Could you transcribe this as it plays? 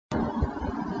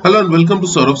Hello and welcome to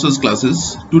Saurav's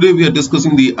classes. Today we are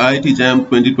discussing the IIT-JAM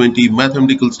 2020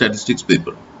 Mathematical Statistics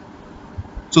paper.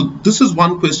 So this is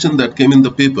one question that came in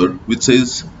the paper which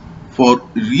says for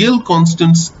real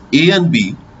constants a and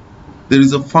b there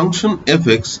is a function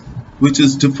fx which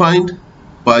is defined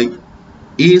by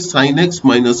a sin x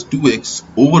minus 2x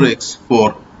over x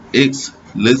for x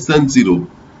less than 0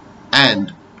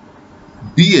 and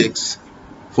bx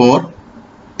for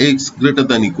x greater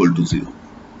than equal to 0.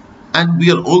 And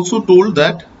we are also told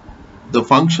that the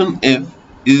function f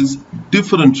is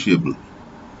differentiable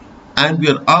and we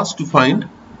are asked to find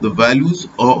the values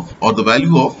of or the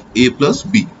value of a plus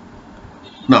b.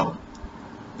 Now,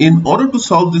 in order to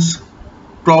solve this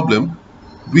problem,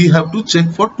 we have to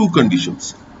check for two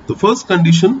conditions. The first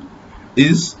condition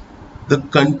is the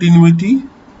continuity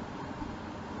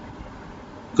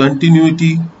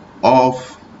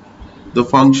of the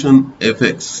function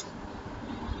fx.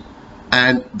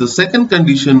 And the second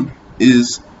condition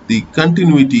is the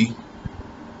continuity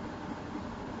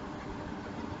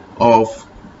of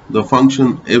the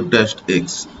function f dashed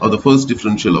x, or the first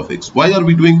differential of x. Why are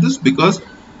we doing this? Because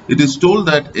it is told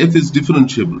that f is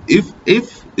differentiable. If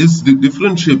f is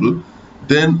differentiable,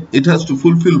 then it has to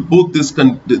fulfill both these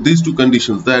two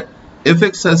conditions, that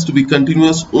fx has to be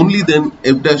continuous, only then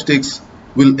f dashed x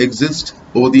will exist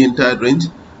over the entire range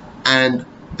and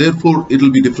therefore it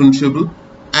will be differentiable.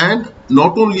 And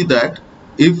not only that,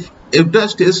 if f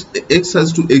dash x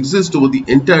has to exist over the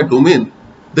entire domain,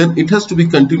 then it has to be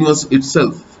continuous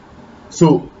itself.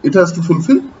 So it has to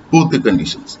fulfill both the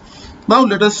conditions. Now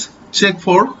let us check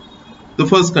for the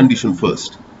first condition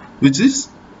first, which is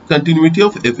continuity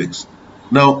of fx.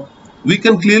 Now we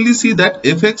can clearly see that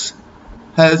fx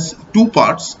has two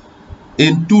parts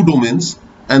in two domains,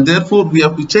 and therefore we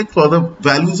have to check for the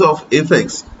values of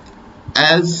fx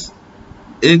as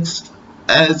x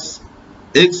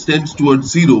tends towards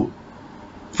 0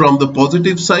 from the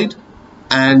positive side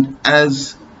and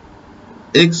as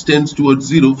x tends towards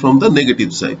 0 from the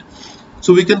negative side.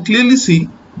 So we can clearly see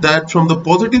that from the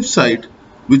positive side,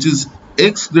 which is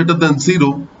x greater than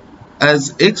 0,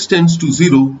 as x tends to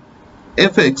 0,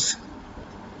 fx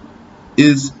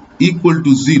is equal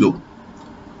to 0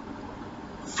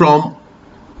 from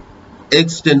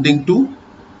x tending to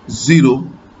 0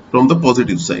 from the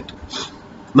positive side.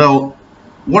 Now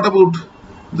what about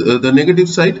the negative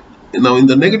side? Now in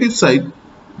the negative side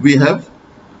we have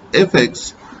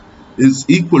fx is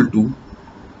equal to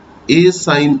a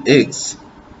sin x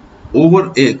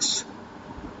over x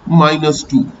minus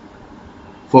 2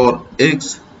 for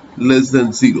x less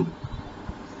than 0.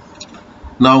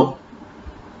 Now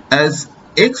as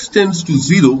x tends to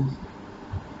 0,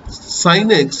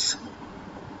 sin x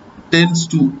tends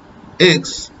to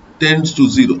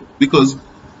 0, because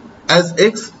as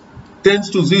x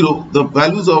tends to 0, the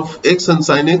values of x and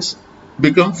sin x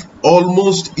becomes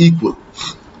almost equal.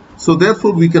 So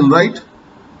therefore we can write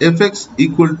fx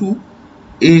equal to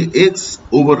ax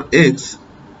over x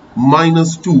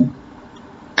minus 2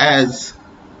 as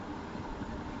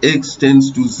x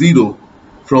tends to 0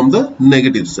 from the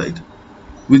negative side,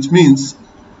 which means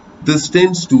this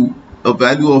tends to a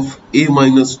value of a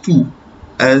minus 2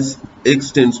 as x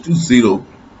tends to 0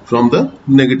 from the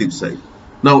negative side.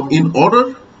 Now in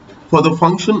order for the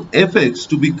function fx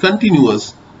to be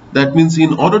continuous, that means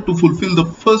in order to fulfill the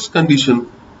first condition,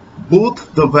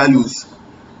 both the values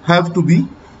have to be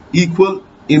equal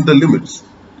in the limits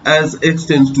as x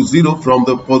tends to 0 from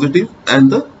the positive and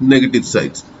the negative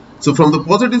sides. So from the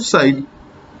positive side,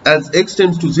 as x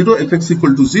tends to 0, fx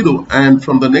equal to 0, and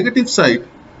from the negative side,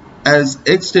 as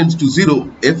x tends to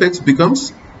 0, fx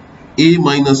becomes a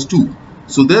minus 2.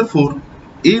 So therefore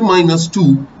a minus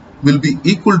 2 will be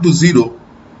equal to 0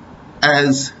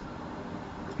 as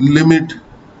limit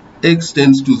x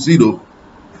tends to 0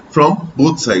 from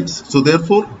both sides. So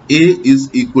therefore a is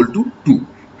equal to 2.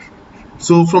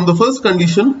 So from the first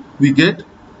condition we get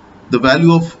the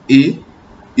value of a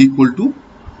equal to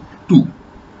 2.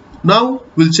 Now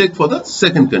we'll check for the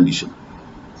second condition.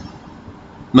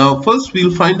 Now first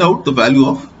we'll find out the value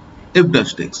of f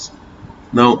dashed x.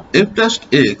 Now f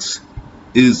dashed x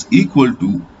is equal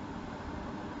to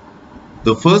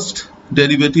the first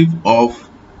derivative of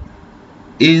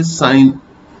a sin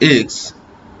x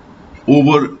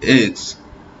over x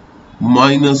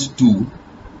minus 2,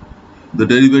 the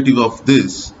derivative of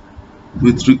this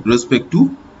with respect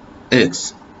to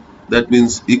x, that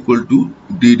means equal to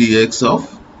d dx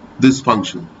of this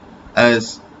function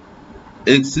as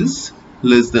x is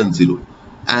less than 0,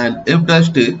 and f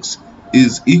dashed x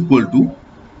is equal to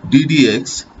d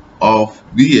dx of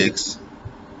vx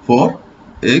for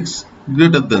x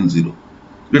greater than 0,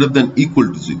 greater than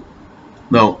equal to 0.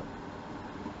 Now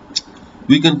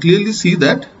we can clearly see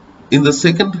that in the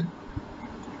second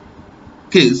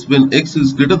case, when x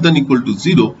is greater than equal to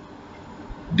 0,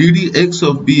 ddx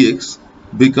of bx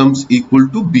becomes equal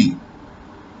to b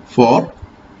for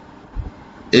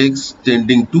x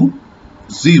tending to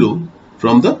 0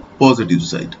 from the positive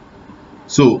side.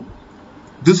 So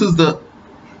this is the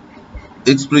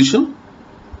expression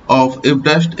of f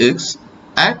dashed x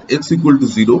at x equal to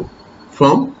 0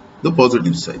 from the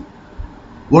positive side.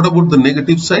 What about the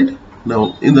negative side?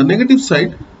 Now in the negative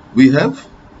side we have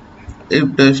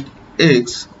f dashed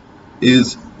x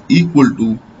is equal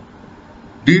to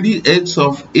ddx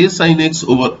of a sin x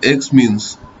over x,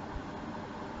 means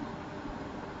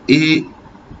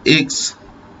ax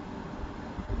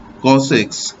cos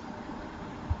x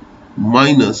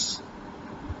minus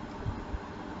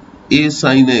a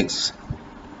sin x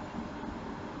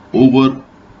over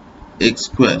x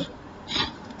square.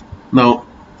 Now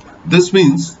this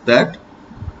means that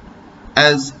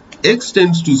as x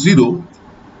tends to 0,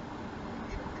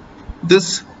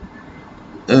 this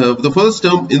the first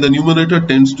term in the numerator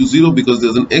tends to 0 because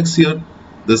there's an x here.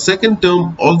 The second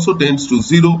term also tends to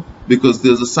 0 because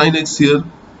there's a sin x here.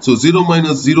 So 0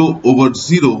 minus 0 over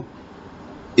 0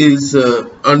 is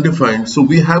undefined. So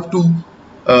we have to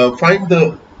find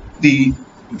the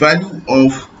value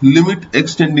of limit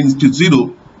x tending to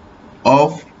 0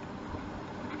 of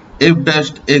f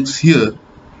dashed x here,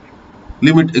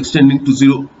 limit x tending to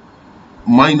 0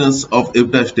 minus of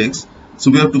f dashed x. So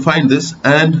we have to find this,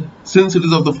 and since it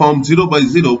is of the form 0 by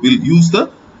 0, we'll use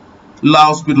the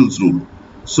L'Hospital's rule.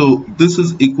 So this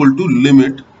is equal to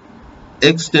limit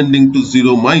x tending to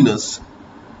 0 minus,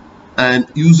 and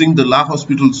using the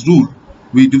L'Hospital's rule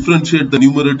we differentiate the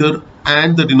numerator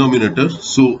and the denominator.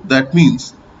 So that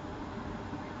means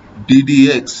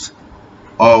ddx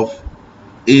of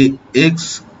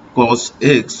ax cos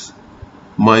x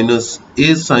minus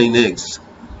a sin x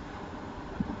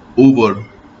over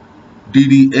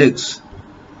ddx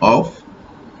of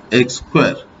x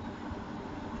square,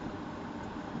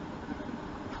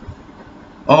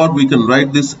 or we can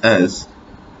write this as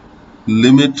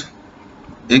limit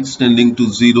x tending to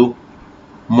 0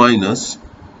 minus,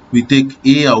 we take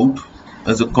a out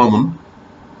as a common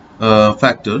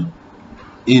factor,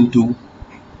 into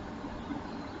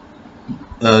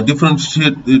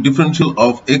differential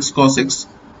of x cos x,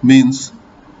 means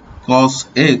cos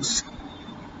x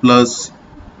plus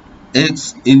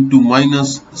x into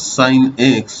minus sin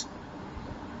x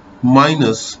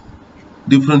minus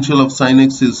differential of sin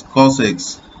x is cos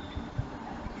x.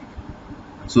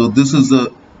 So this is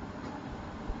the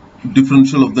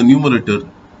differential of the numerator,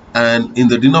 and in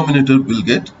the denominator we'll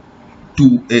get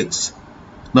 2x.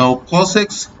 Now cos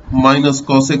x minus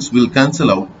cos x will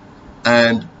cancel out,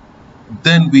 and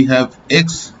then we have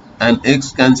x and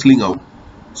x cancelling out.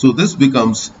 So this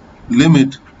becomes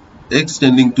limit x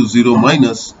tending to 0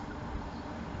 minus,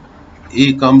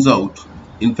 a comes out,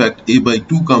 in fact a by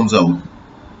 2 comes out,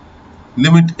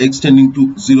 limit x tending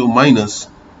to 0 minus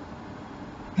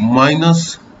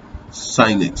minus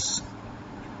sin x.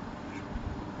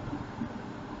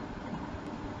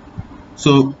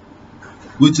 So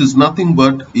which is nothing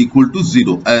but equal to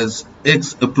 0 as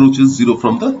x approaches 0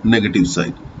 from the negative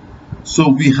side. So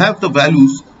we have the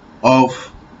values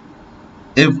of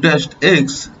f dashed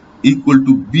x equal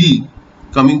to b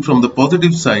coming from the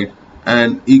positive side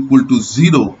and equal to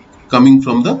 0 coming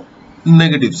from the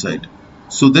negative side.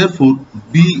 So therefore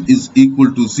b is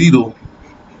equal to 0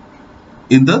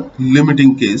 in the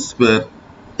limiting case where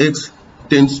x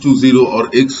tends to 0 or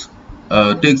x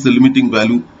takes the limiting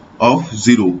value of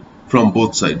 0 from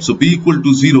both sides. So b equal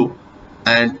to 0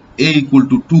 and a equal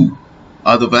to 2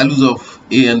 are the values of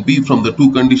a and b from the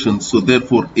two conditions. So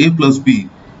therefore a plus b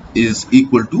is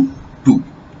equal to 2.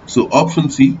 So option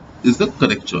C is the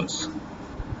correct choice.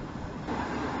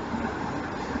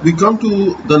 We come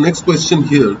to the next question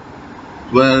here,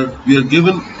 where we are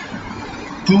given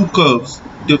two curves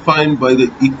defined by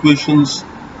the equations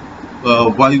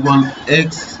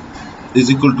y1x is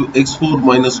equal to x4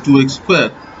 minus 2x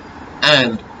square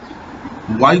and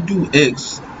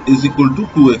y2x is equal to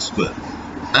 2x square,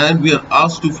 and we are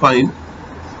asked to find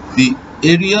the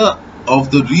area of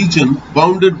the region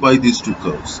bounded by these two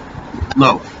curves.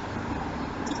 Now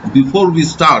before we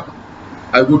start,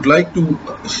 I would like to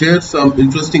share some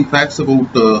interesting facts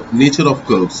about nature of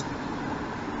curves.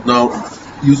 Now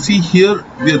you see here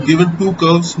we are given two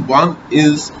curves. One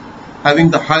is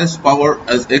having the highest power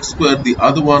as x squared, the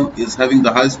other one is having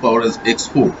the highest power as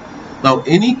x4. Now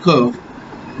any curve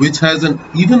which has an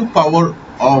even power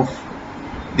of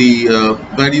the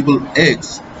variable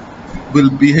x will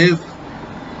behave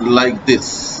like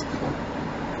this.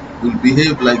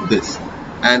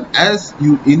 and as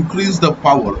you increase the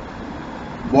power,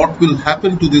 what will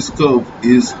happen to this curve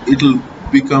is it will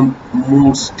become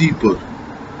more steeper.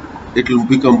 It will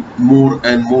become more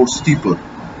and more steeper.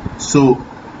 So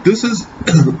this is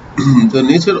the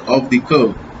nature of the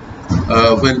curve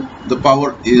when the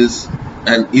power is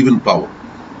an even power.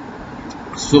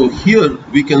 So here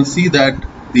we can see that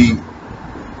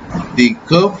the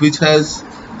curve which has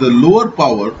the lower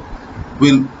power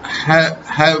will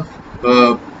have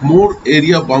more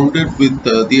area bounded with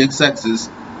the x-axis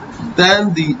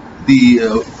than the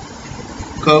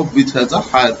curve which has a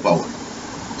higher power.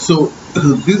 So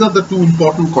these are the two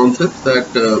important concepts that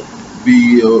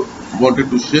we wanted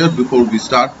to share before we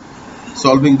start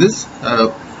solving this.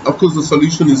 Of course, the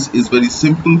solution is very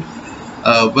simple,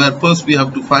 where first we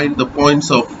have to find the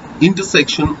points of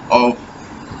intersection of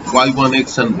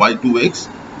y1x and y2x.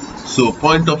 So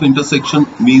point of intersection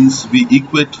means we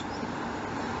equate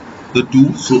the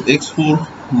two. So x4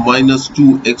 minus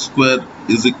 2x square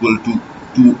is equal to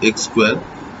 2x square.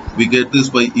 We get this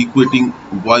by equating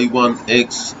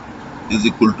y1x is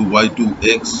equal to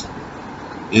y2x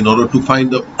in order to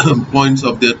find the points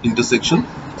of their intersection.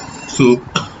 So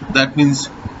that means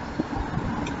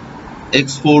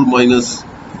x4 minus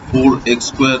 4x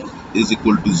square is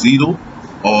equal to 0,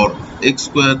 or x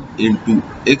square into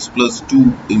x plus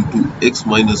 2 into x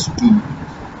minus 2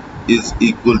 is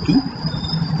equal to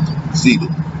 0.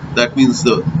 That means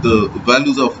the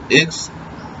values of x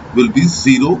will be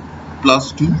 0,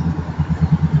 plus 2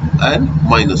 and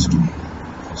minus 2.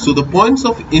 So the points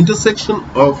of intersection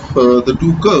of the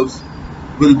two curves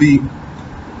will be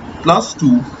plus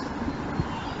 2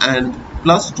 and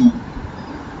plus 2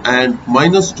 and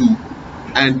minus 2,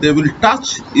 and they will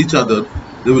touch each other.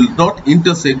 They will not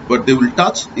intersect, but they will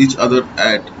touch each other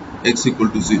at x equal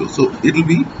to 0. So it will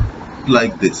be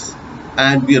like this,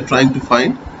 and we are trying to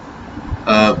find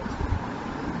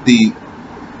the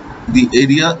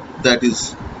area that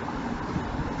is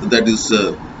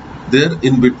there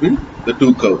in between the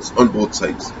two curves on both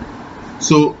sides.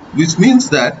 So which means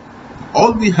that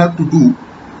all we have to do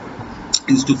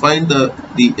is to find the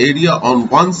area on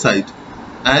one side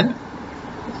and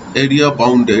area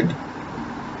bounded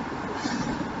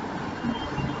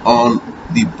on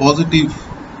the positive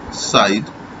side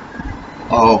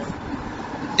of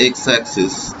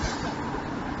x-axis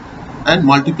and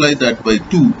multiply that by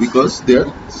 2, because they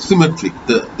are symmetric.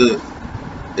 The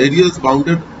areas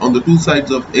bounded on the two sides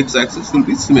of x-axis will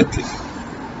be symmetric.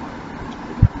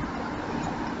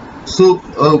 So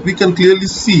we can clearly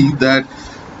see that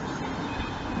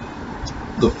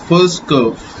the first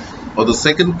curve or the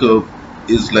second curve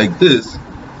is like this,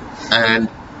 and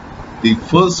the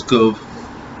first curve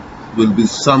will be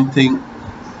something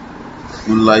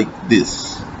like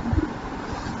this.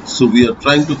 So we are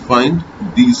trying to find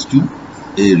these two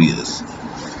areas.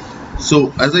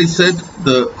 So as I said,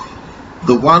 the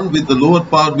one with the lower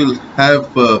power will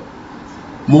have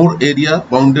more area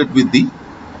bounded with the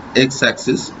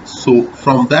x-axis. So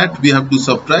from that we have to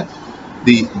subtract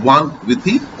the one with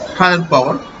the higher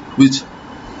power, which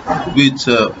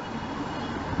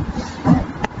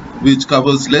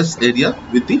covers less area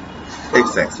with the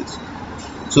x-axis.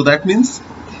 So that means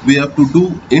we have to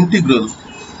do integral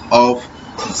of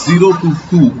 0 to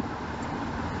 2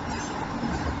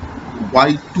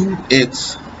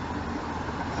 y2x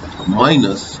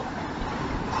minus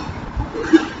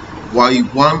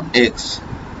y1x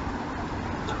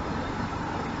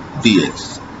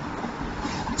dx.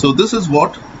 So this is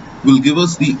what will give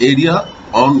us the area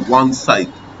on one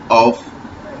side of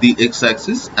the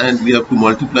x-axis, and we have to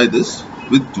multiply this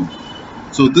with 2.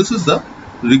 So this is the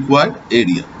required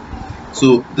area.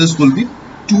 So this will be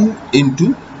 2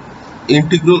 into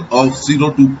integral of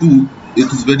 0 to 2.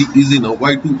 It is very easy now.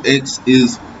 y2x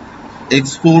is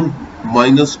x4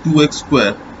 minus 2x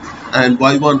square, and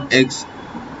y2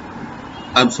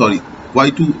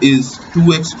 is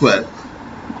 2x square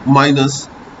minus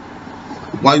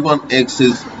y1x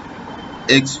is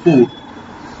x4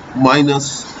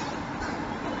 minus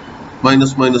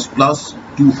plus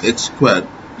 2x square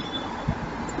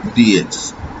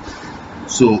dx.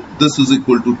 So this is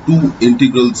equal to 2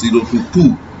 integral 0 to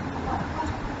 2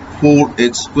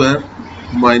 4x square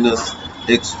minus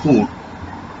x4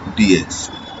 dx,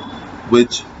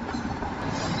 which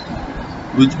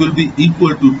will be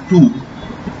equal to 2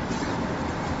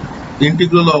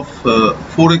 integral of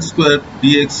 4x square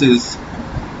dx is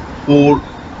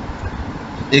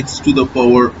 4x to the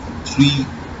power 3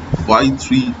 by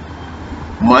 3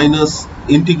 minus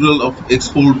integral of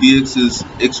x4 dx is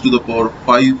x to the power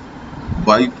 5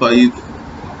 by 5,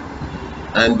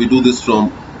 and we do this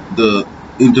from the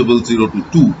interval 0 to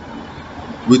 2,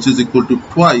 which is equal to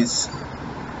twice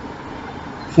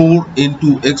 4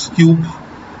 into x cube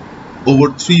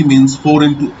over 3 means 4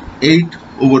 into 8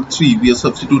 over 3. We are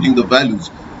substituting the values.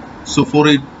 So 4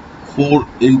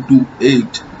 into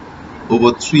 8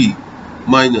 over 3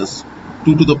 minus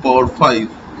 2 to the power 5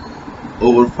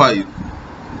 over 5.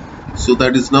 So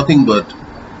that is nothing but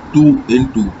 2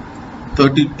 into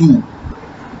 32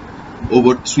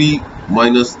 over 3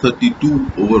 minus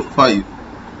 32 over 5.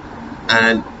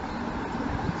 And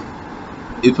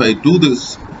if I do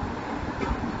this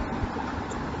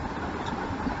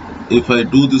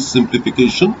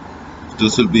simplification,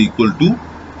 this will be equal to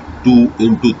 2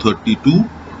 into 32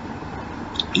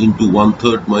 into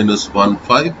 1/3 minus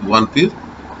 1/5,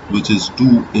 which is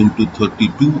 2 into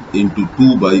 32 into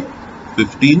 2 by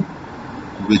 15,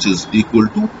 which is equal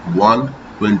to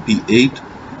 128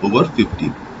 over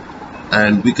 15.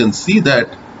 And we can see that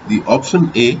the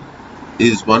option A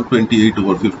is 128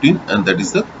 over 15, and that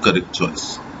is the correct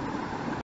choice.